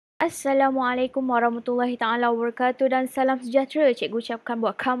Assalamualaikum warahmatullahi taala wabarakatuh dan salam sejahtera cikgu ucapkan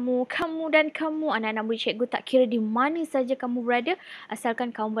buat kamu dan kamu anak-anak murid cikgu, tak kira di mana saja kamu berada,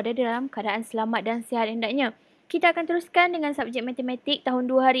 asalkan kamu berada dalam keadaan selamat dan sihat hendaknya. Kita akan teruskan dengan subjek matematik tahun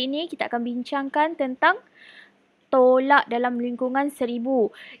 2 hari ini. Kita akan bincangkan tentang tolak dalam lingkungan 1000.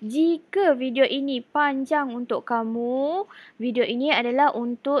 Jika video ini panjang untuk kamu, video ini adalah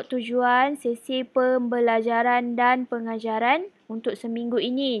untuk tujuan sesi pembelajaran dan pengajaran untuk seminggu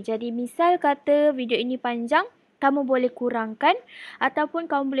ini. Jadi misal kata video ini panjang, kamu boleh kurangkan ataupun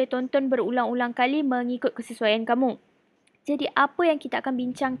kamu boleh tonton berulang-ulang kali mengikut kesesuaian kamu. Jadi apa yang kita akan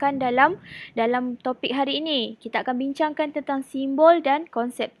bincangkan dalam topik hari ini? Kita akan bincangkan tentang simbol dan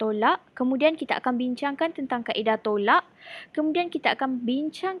konsep tolak. Kemudian kita akan bincangkan tentang kaedah tolak. Kemudian kita akan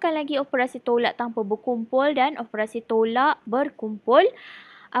bincangkan lagi operasi tolak tanpa berkumpul dan operasi tolak berkumpul.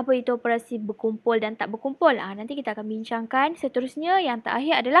 Apa itu operasi berkumpul dan tak berkumpul? Nanti kita akan bincangkan. Seterusnya yang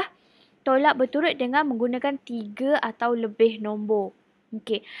terakhir adalah tolak berturut dengan menggunakan 3 atau lebih nombor.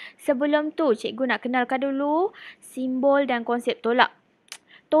 Okey, sebelum tu cikgu nak kenalkan dulu simbol dan konsep tolak.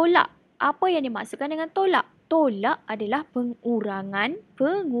 Tolak, apa yang dimaksudkan dengan tolak? Tolak adalah pengurangan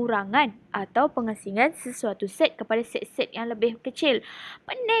atau pengasingan sesuatu set kepada set-set yang lebih kecil.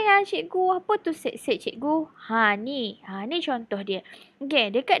 Pening cikgu, apa tu set-set cikgu? Ni contoh dia.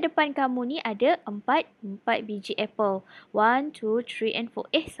 Okey, dekat depan kamu ni ada 4 biji apple. 1, 2, 3 and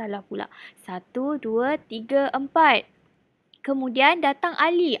 4. Salah pula. 1, 2, 3, 4. Kemudian datang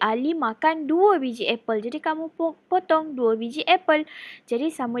Ali. Ali makan 2 biji apple. Jadi kamu potong 2 biji apple. Jadi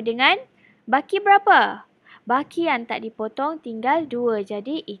sama dengan baki berapa? Baki yang tak dipotong tinggal 2.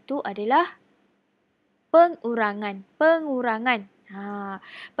 Jadi itu adalah pengurangan.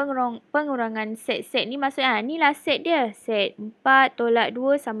 Pengurangan set-set ni maksudnya inilah set dia. Set 4 tolak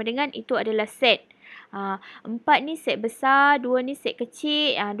 2 sama dengan itu adalah set. 4 ni set besar, 2 ni set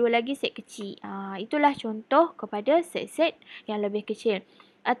kecil, 2 lagi set kecil. Itulah contoh kepada set-set yang lebih kecil.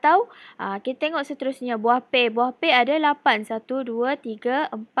 Atau kita tengok seterusnya buah peh. Buah peh ada 8. 1, 2, 3,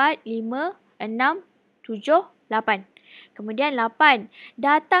 4, 5, 6, 7, 8. Kemudian 8.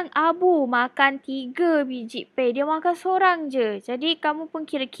 Datang Abu makan 3 biji peh. Dia makan seorang je. Jadi kamu pun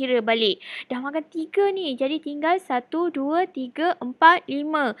kira-kira balik. Dah makan 3 ni. Jadi tinggal 1, 2, 3, 4,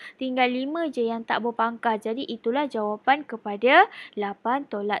 5. Tinggal 5 je yang tak berpangkah. Jadi itulah jawapan kepada 8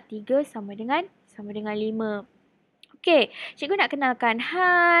 tolak 3 sama dengan 5. Okey, cikgu nak kenalkan.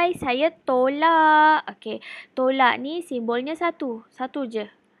 Hai, saya Tolak. Okey, tolak ni simbolnya satu. Satu je.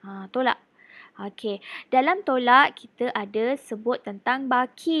 Tolak. Okey, dalam tolak kita ada sebut tentang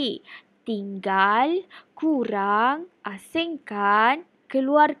baki. Tinggal, kurang, asingkan,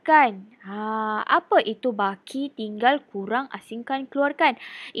 keluarkan. Apa itu baki, tinggal, kurang, asingkan, keluarkan?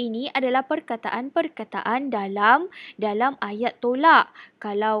 Ini adalah perkataan-perkataan dalam ayat tolak.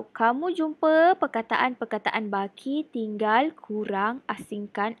 Kalau kamu jumpa perkataan-perkataan baki, tinggal, kurang,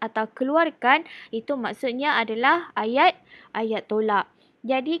 asingkan atau keluarkan, itu maksudnya adalah ayat tolak.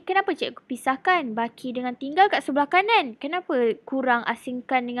 Jadi, kenapa cikgu pisahkan baki dengan tinggal kat sebelah kanan? Kenapa kurang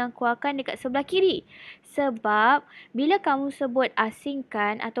asingkan dengan keluarkan dekat sebelah kiri? Sebab, bila kamu sebut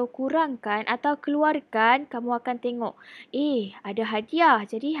asingkan atau kurangkan atau keluarkan, kamu akan tengok, ada hadiah.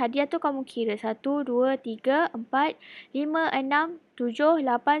 Jadi, hadiah tu kamu kira 1, 2, 3, 4, 5, 6, 7,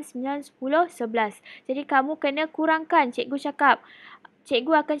 8, 9, 10, 11. Jadi, kamu kena kurangkan. Cikgu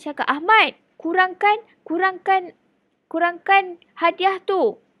akan cakap, Ahmad, kurangkan hadiah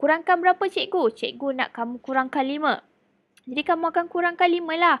tu. Kurangkan berapa cikgu? Cikgu nak kamu kurangkan 5. Jadi kamu akan kurangkan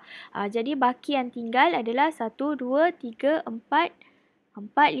 5 lah. Jadi baki yang tinggal adalah 1, 2, 3, 4,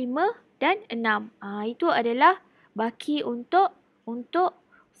 5 dan 6. Itu adalah baki untuk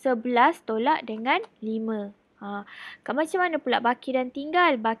 11 tolak dengan 5. Macam mana pula baki dan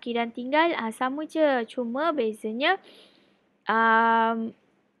tinggal? Baki dan tinggal sama je. Cuma bezanya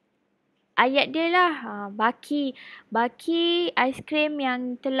ayat dia lah. Baki aiskrim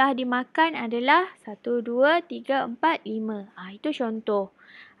yang telah dimakan adalah 1, 2, 3, 4, 5. Itu contoh.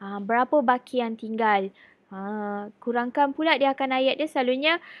 Berapa baki yang tinggal. Kurangkan pula dia akan ayat dia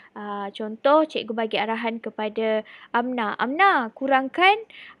selalunya. Contoh cikgu bagi arahan kepada Amna. Amna, kurangkan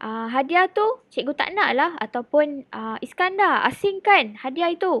hadiah tu. Cikgu tak nak lah. Ataupun Iskandar, asingkan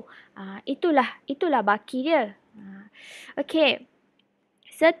hadiah itu. Itulah baki dia. Okey.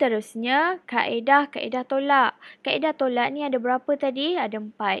 Seterusnya, kaedah tolak. Kaedah tolak ni ada berapa tadi? Ada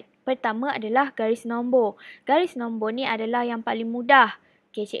 4. Pertama adalah garis nombor. Garis nombor ni adalah yang paling mudah.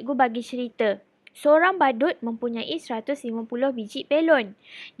 Okey, cikgu bagi cerita. Seorang badut mempunyai 150 biji belon.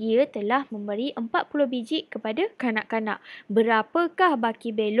 Dia telah memberi 40 biji kepada kanak-kanak. Berapakah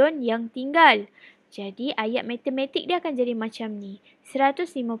baki belon yang tinggal? Jadi ayat matematik dia akan jadi macam ni.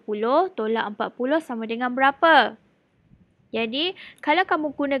 150 tolak 40 sama dengan berapa? Jadi, kalau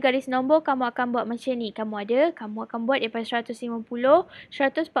kamu guna garis nombor, kamu akan buat macam ni. Kamu akan buat daripada 150,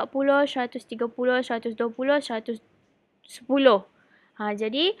 140, 130, 120, 110.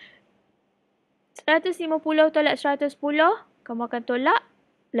 Jadi, 150 tolak 110, kamu akan tolak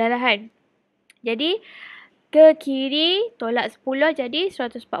perlahan. Jadi, ke kiri tolak 10 jadi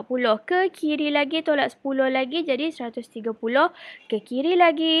 140. Ke kiri lagi tolak 10 lagi jadi 130. Ke kiri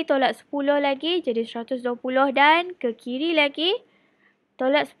lagi tolak 10 lagi jadi 120. Dan ke kiri lagi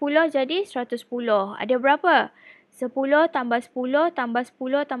tolak 10 jadi 110. Ada berapa? 10 tambah 10 tambah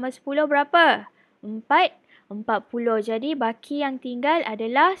 10 tambah 10 berapa? 40. Jadi baki yang tinggal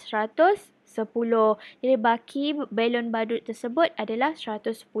adalah 110. Jadi baki balon badut tersebut adalah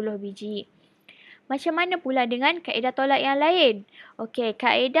 110 biji. Macam mana pula dengan kaedah tolak yang lain? Okey,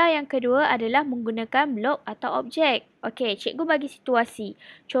 kaedah yang kedua adalah menggunakan blok atau objek. Okey, cikgu bagi situasi.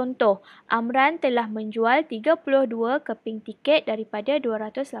 Contoh, Amran telah menjual 32 keping tiket daripada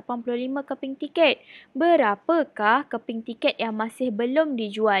 285 keping tiket. Berapakah keping tiket yang masih belum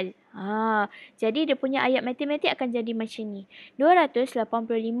dijual? Jadi dia punya ayat matematik akan jadi macam ni. 285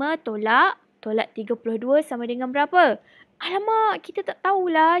 tolak 32 sama dengan berapa? Alamak, kita tak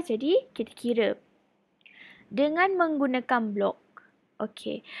tahulah. Jadi kita kira. Dengan menggunakan blok.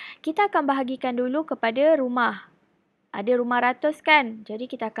 Okey. Kita akan bahagikan dulu kepada rumah. Ada rumah ratus kan? Jadi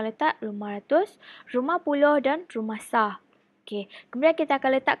kita akan letak rumah ratus, rumah puluh dan rumah sah. Okey. Kemudian kita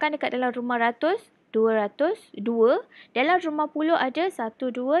akan letakkan dekat dalam rumah ratus, 200, 2. Dalam rumah puluh ada 1,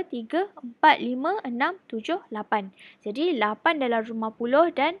 2, 3, 4, 5, 6, 7, 8. Jadi 8 dalam rumah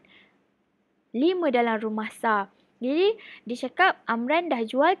puluh dan 5 dalam rumah sah. Jadi dia cakap Amran dah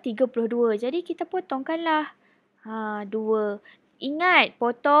jual 32. Jadi kita potongkanlah. 2. Ingat,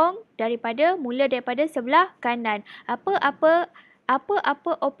 potong mula daripada sebelah kanan. Apa-apa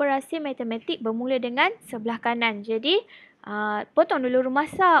operasi matematik bermula dengan sebelah kanan. Jadi, potong dulu rumah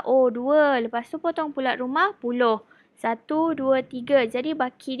sah. 2. Lepas tu potong pula rumah puluh. 1, 2, 3. Jadi,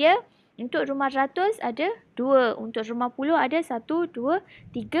 baki dia untuk rumah ratus ada 2. Untuk rumah puluh ada 1, 2,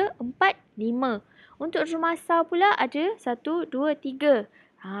 3, 4, 5. Untuk rumah sah pula ada 1, 2, 3.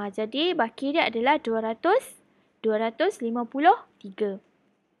 Jadi, baki dia adalah 253.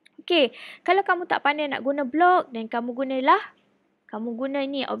 Okey, kalau kamu tak pandai nak guna blok dan kamu guna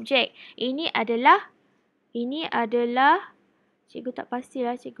ni objek. Ini adalah cikgu tak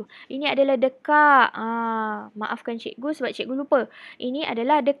pastilah cikgu. Ini adalah dekak. Maafkan cikgu sebab cikgu lupa. Ini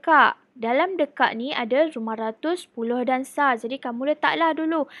adalah dekak. Dalam dekak ni ada rumah ratus, puluh dan sah. Jadi kamu letaklah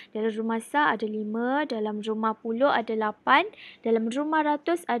dulu. Dalam rumah sah ada 5, dalam rumah puluh ada 8, dalam rumah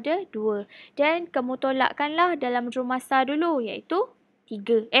ratus ada 2. Dan kamu tolakkanlah dalam rumah sah dulu iaitu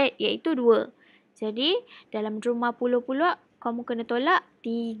 2. Jadi dalam rumah puluh pula kamu kena tolak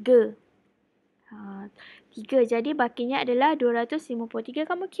 3. 3. Jadi bakinya adalah 253.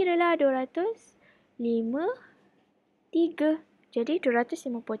 Kamu kiralah 253. Jadi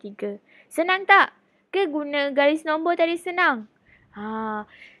 253. Senang tak? Ke guna garis nombor tadi senang?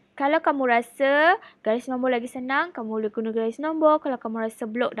 Kalau kamu rasa garis nombor lagi senang, kamu boleh guna garis nombor. Kalau kamu rasa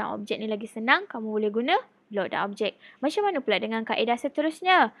blok dan objek ni lagi senang, kamu boleh guna blok dan objek. Macam mana pula dengan kaedah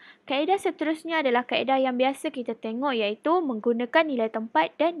seterusnya? Kaedah seterusnya adalah kaedah yang biasa kita tengok iaitu menggunakan nilai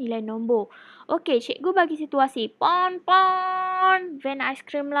tempat dan nilai nombor. Okey, cikgu bagi situasi. Pon, van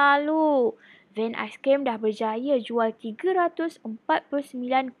aiskrim lalu. Van aiskrim dah berjaya jual 349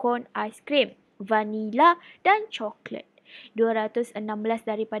 kon aiskrim, vanila dan coklat. 216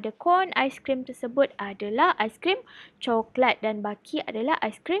 daripada kon aiskrim tersebut adalah aiskrim coklat dan baki adalah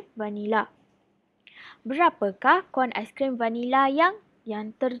aiskrim vanila. Berapakah kon aiskrim vanila yang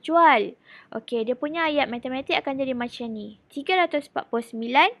terjual? Okey, dia punya ayat matematik akan jadi macam ni. 349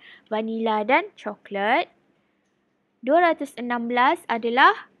 vanila dan coklat. 216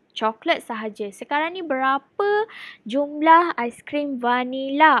 adalah coklat sahaja. Sekarang ni berapa jumlah aiskrim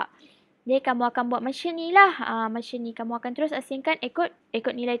vanila? Jadi kamu akan buat macam ni lah. Macam ni. Kamu akan terus asingkan ikut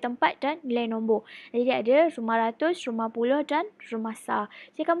nilai tempat dan nilai nombor. Jadi ada rumah ratus, rumah puluh dan rumah sah.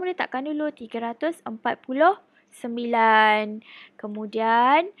 Jadi kamu letakkan dulu 349.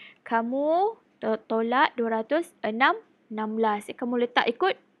 Kemudian kamu tolak 216. Kamu letak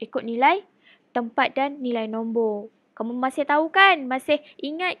ikut nilai tempat dan nilai nombor. Kamu masih tahu kan? Masih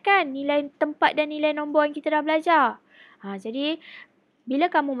ingat kan nilai tempat dan nilai nombor yang kita dah belajar? Jadi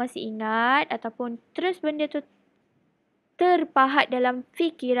bila kamu masih ingat ataupun terus benda tu terpahat dalam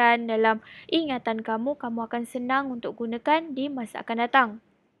fikiran, dalam ingatan kamu akan senang untuk gunakan di masa akan datang.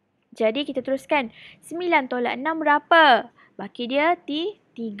 Jadi kita teruskan. 9 tolak 6 berapa? Baki dia 3.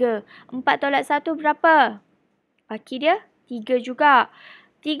 4 tolak 1 berapa? Baki dia 3 juga.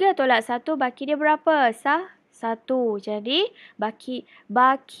 3 tolak 1 baki dia berapa? 1. Jadi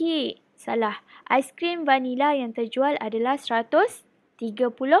salah. Aiskrim vanila yang terjual adalah 133.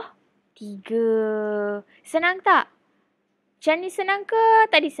 Senang tak? Macam ni senang ke?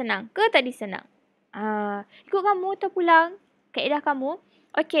 Tadi senang ke? Tadi senang. Ikut kamu terpulang. Kaedah kamu.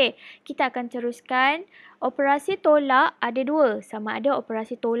 Okey, kita akan teruskan. Operasi tolak ada 2. Sama ada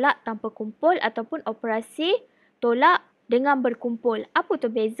operasi tolak tanpa kumpul ataupun operasi tolak dengan berkumpul. Apa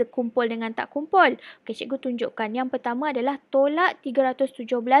tu beza kumpul dengan tak kumpul? Okey, cikgu tunjukkan. Yang pertama adalah tolak 317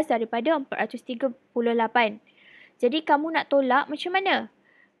 daripada 438. Jadi kamu nak tolak macam mana?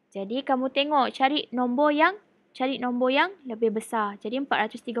 Jadi kamu tengok cari nombor yang lebih besar. Jadi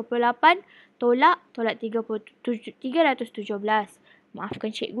 438 tolak 317.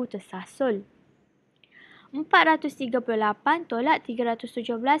 Maafkan cikgu tersasul. 438 tolak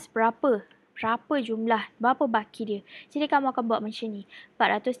 317 berapa? Berapa jumlah? Berapa baki dia? Jadi kamu akan buat macam ni.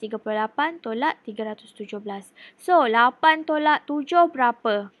 438 tolak 317. So, 8 tolak 7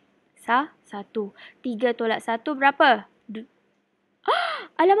 berapa? 1. 3 tolak 1 berapa?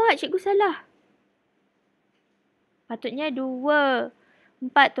 Alamak, cikgu salah. Patutnya 2.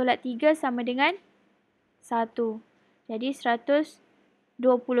 4 tolak 3 sama dengan 1. Jadi 121.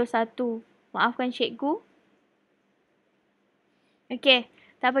 Maafkan cikgu. Okey,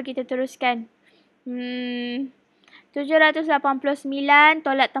 tak apa, kita teruskan. 789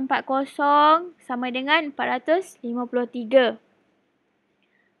 tolak tempat kosong sama dengan 453.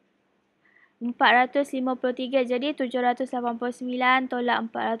 453. Jadi 789 tolak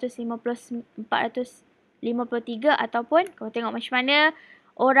 453 ataupun kamu tengok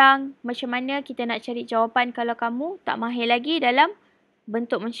macam mana kita nak cari jawapan kalau kamu tak mahir lagi dalam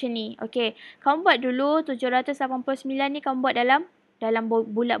bentuk macam ni. Okey, kamu buat dulu 789 ni kamu buat dalam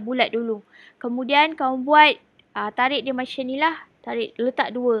bulat-bulat dulu. Kemudian kamu buat tarik dia macam ni lah. Tarik,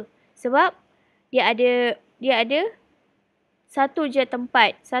 letak 2. Sebab dia ada satu je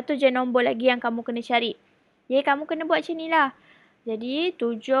tempat, satu je nombor lagi yang kamu kena cari. Jadi kamu kena buat macam ni lah. Jadi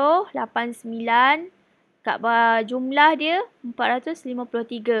 789 kat jumlah dia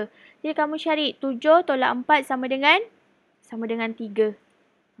 453. Jadi kamu cari 7 tolak 4 sama dengan 3.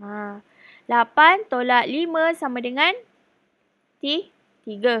 8 tolak 5 sama dengan 3.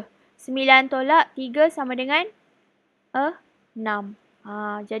 9 tolak 3 sama dengan 6.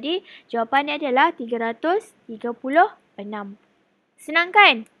 Jadi jawapannya adalah 336. Senang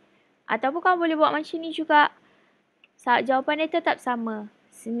kan? Ataupun kamu boleh buat macam ni juga. Jawapannya tetap sama.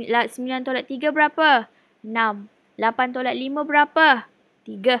 9 tolak 3 berapa? 6. 8 tolak 5 berapa?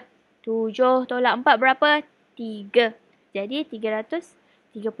 3. 7 tolak 4 berapa? 3. Jadi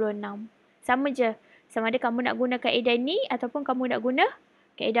 336. Sama je. Sama ada kamu nak guna kaedah ni ataupun kamu nak guna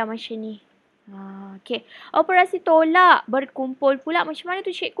kaedah macam ni. Okey. Operasi tolak berkumpul pula macam mana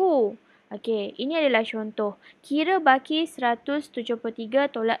tu cikgu? Okey, ini adalah contoh. Kira baki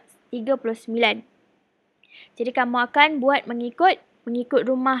 173 tolak 39. Jadi kamu akan buat mengikut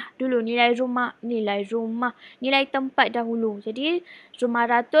rumah dulu. Nilai tempat dahulu. Jadi rumah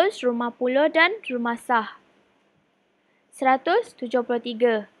ratus, rumah puluh dan rumah sah.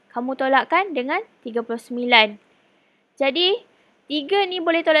 173. Kamu tolakkan dengan 39. Jadi 3 ni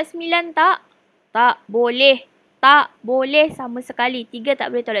boleh tolak 9 tak? Tak boleh. Tak boleh sama sekali. 3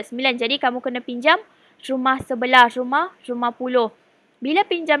 tak boleh tolak 9. Jadi kamu kena pinjam rumah sebelah. Rumah puluh. Bila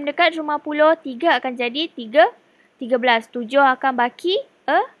pinjam dekat rumah puluh, 3 akan jadi 13. 7 akan baki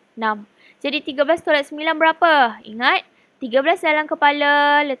 6. Jadi 13 tolak 9 berapa? Ingat, 13 dalam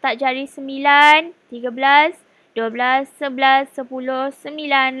kepala. Letak jari 9. 13, 12, 11, 10,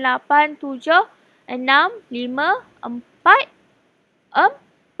 9, 8, 7, 6, 5, 4.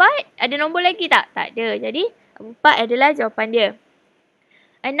 Ada nombor lagi tak? Tak ada. Jadi 4 adalah jawapan dia.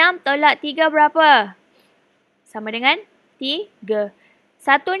 6 tolak 3 berapa? Sama dengan 3.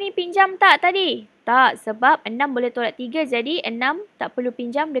 1 ni pinjam tak tadi? Tak, sebab 6 boleh tolak 3. Jadi 6 tak perlu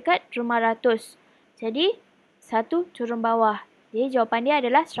pinjam dekat rumah ratus. Jadi 1 turun bawah. Jadi jawapan dia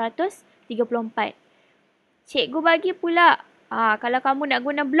adalah 134. Cikgu bagi pula. Kalau kamu nak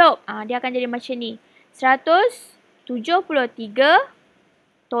guna blok, dia akan jadi macam ni. 173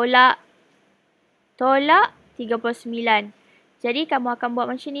 tolak 39. Jadi kamu akan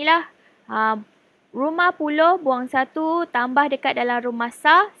buat macam ni lah. Rumah puluh buang 1 tambah dekat dalam rumah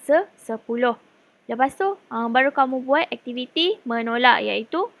sah 10. Lepas tu baru kamu buat aktiviti menolak,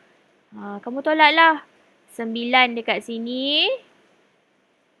 iaitu kamu tolaklah 9 dekat sini,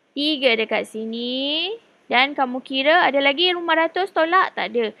 3 dekat sini, dan kamu kira ada lagi rumah ratus tolak?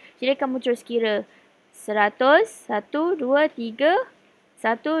 Tak ada. Jadi kamu terus kira 100, 1, 2, 3,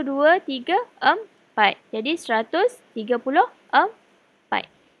 1, 2, 3, 4. Jadi 134.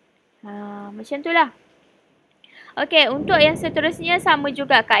 Macam tu lah. Okey, untuk yang seterusnya sama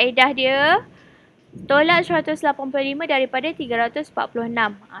juga kaedah dia. Tolak 185 daripada 346.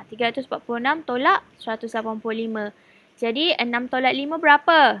 346 tolak 185. Jadi 6 tolak 5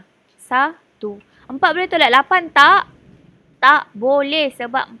 berapa? 1. 4 boleh tolak 8 tak? Tak boleh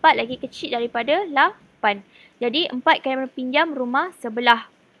sebab 4 lagi kecil daripada 8. Jadi 4 kena pinjam rumah sebelah.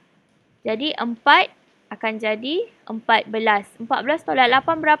 Jadi 4 akan jadi 14. 14 tolak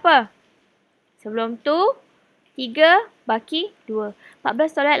 8 berapa? Sebelum tu 3 baki 2.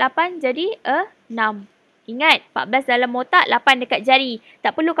 14 tolak 8 jadi 6. Ingat 14 dalam otak, 8 dekat jari.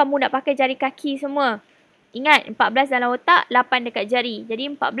 Tak perlu kamu nak pakai jari kaki semua. Ingat 14 dalam otak, 8 dekat jari. Jadi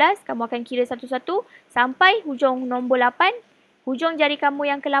 14 kamu akan kira satu-satu sampai hujung nombor 8. Hujung jari kamu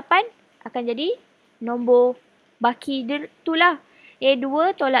yang ke-8 akan jadi nombor baki tu lah.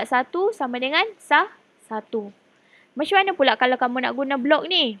 2 tolak 1 sama dengan 1. Macam mana pula kalau kamu nak guna blok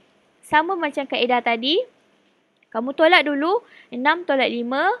ni? Sama macam kaedah tadi. Kamu tolak dulu 6 tolak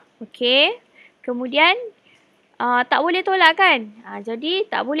 5. Okey. Kemudian tak boleh tolak kan? Jadi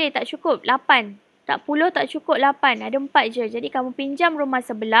tak boleh, tak cukup 8. Tak 10 tak cukup 8. Ada 4 je. Jadi kamu pinjam rumah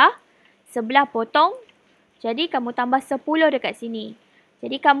sebelah. Sebelah potong. Jadi kamu tambah 10 dekat sini.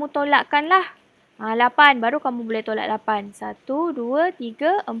 Jadi kamu tolakkanlah 8. Baru kamu boleh tolak 8. 1, 2,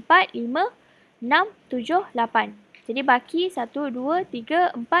 3, 4, 5, 6, 7, 8. Jadi baki 1, 2,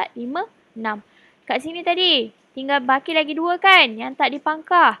 3, 4, 5, 6. Kat sini tadi tinggal baki lagi 2 kan? Yang tak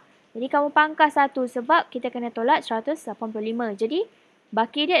dipangkah. Jadi kamu pangkah 1 sebab kita kena tolak 185. Jadi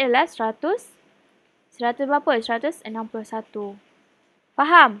baki dia adalah 100 berapa? 161.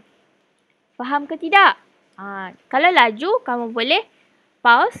 Faham? Faham ke tidak? Kalau laju, kamu boleh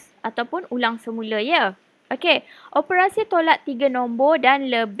pause ataupun ulang semula ya. Okey, operasi tolak 3 nombor dan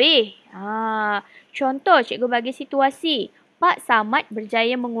lebih. Contoh, cikgu bagi situasi. Pak Samad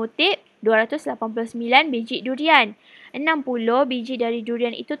berjaya mengutip 289 biji durian. 60 biji dari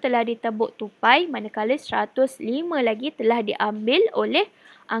durian itu telah ditebuk tupai, manakala 105 lagi telah diambil oleh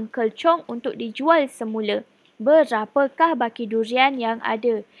Uncle Chong untuk dijual semula. Berapakah baki durian yang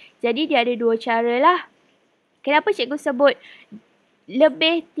ada? Jadi dia ada 2 cara lah. Kenapa cikgu sebut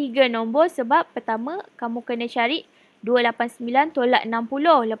lebih 3 nombor? Sebab pertama, kamu kena cari 289 tolak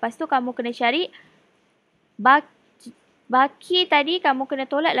 60. Lepas tu kamu kena cari baki tadi kamu kena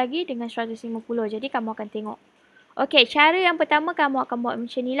tolak lagi dengan 150. Jadi kamu akan tengok. Okey, cara yang pertama kamu akan buat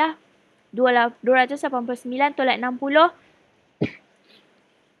macam ni lah. 289 tolak 60.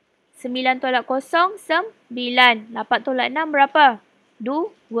 9 tolak 0, 9. 8 tolak 6 berapa?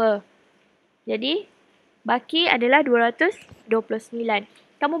 2. Jadi baki adalah 229.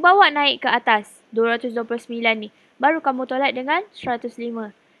 Kamu bawa naik ke atas 229 ni. Baru kamu tolak dengan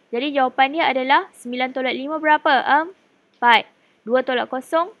 105. Jadi jawapan dia adalah 9 tolak 5 berapa? 4. 2 tolak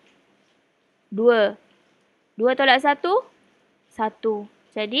 0, 2. 2 tolak 1, 1.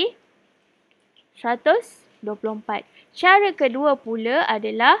 Jadi 124. Cara kedua pula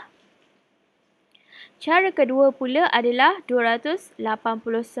adalah 289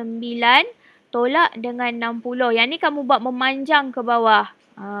 tolak dengan 60. Yang ni kamu buat memanjang ke bawah.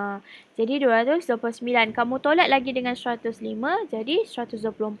 Jadi 229. Kamu tolak lagi dengan 105. Jadi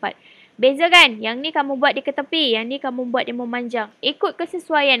 124. Beza kan? Yang ni kamu buat dia ke tepi. Yang ni kamu buat dia memanjang. Ikut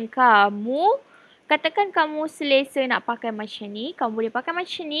kesesuaian kamu. Katakan kamu selesa nak pakai macam ni. Kamu boleh pakai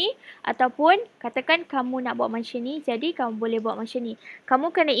macam ni. Ataupun katakan kamu nak buat macam ni. Jadi kamu boleh buat macam ni.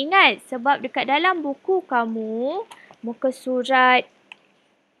 Kamu kena ingat. Sebab dekat dalam buku kamu. Muka surat.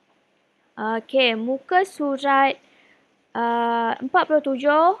 Muka surat 47.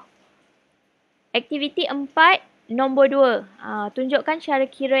 Aktiviti 4. Nombor 2. Tunjukkan cara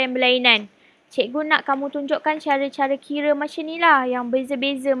kira yang berlainan. Cikgu nak kamu tunjukkan cara-cara kira macam ni lah. Yang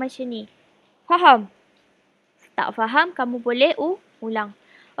beza-beza macam ni. Faham? Tak faham, kamu boleh ulang.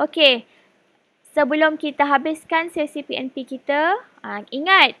 Okey. Sebelum kita habiskan sesi PNP kita,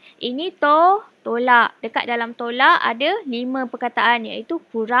 ingat, ini tolak. Dekat dalam tolak ada 5 perkataan iaitu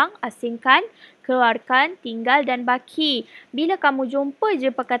kurang, asingkan, keluarkan, tinggal dan baki. Bila kamu jumpa je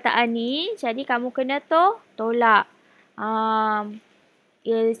perkataan ni, jadi kamu kena tolak.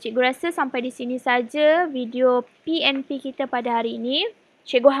 Cikgu rasa sampai di sini saja video PNP kita pada hari ini.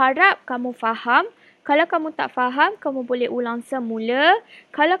 Cikgu harap kamu faham. Kalau kamu tak faham, kamu boleh ulang semula.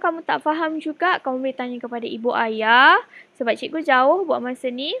 Kalau kamu tak faham juga, kamu boleh tanya kepada ibu ayah. Sebab cikgu jauh buat masa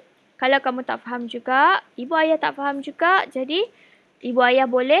ni. Kalau kamu tak faham juga, ibu ayah tak faham juga. Jadi, ibu ayah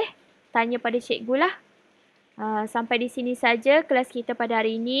boleh tanya pada cikgu lah. Sampai di sini saja kelas kita pada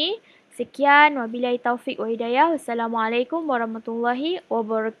hari ini. Sekian, wabillahi taufik wa hidayah. Wassalamualaikum warahmatullahi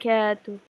wabarakatuh.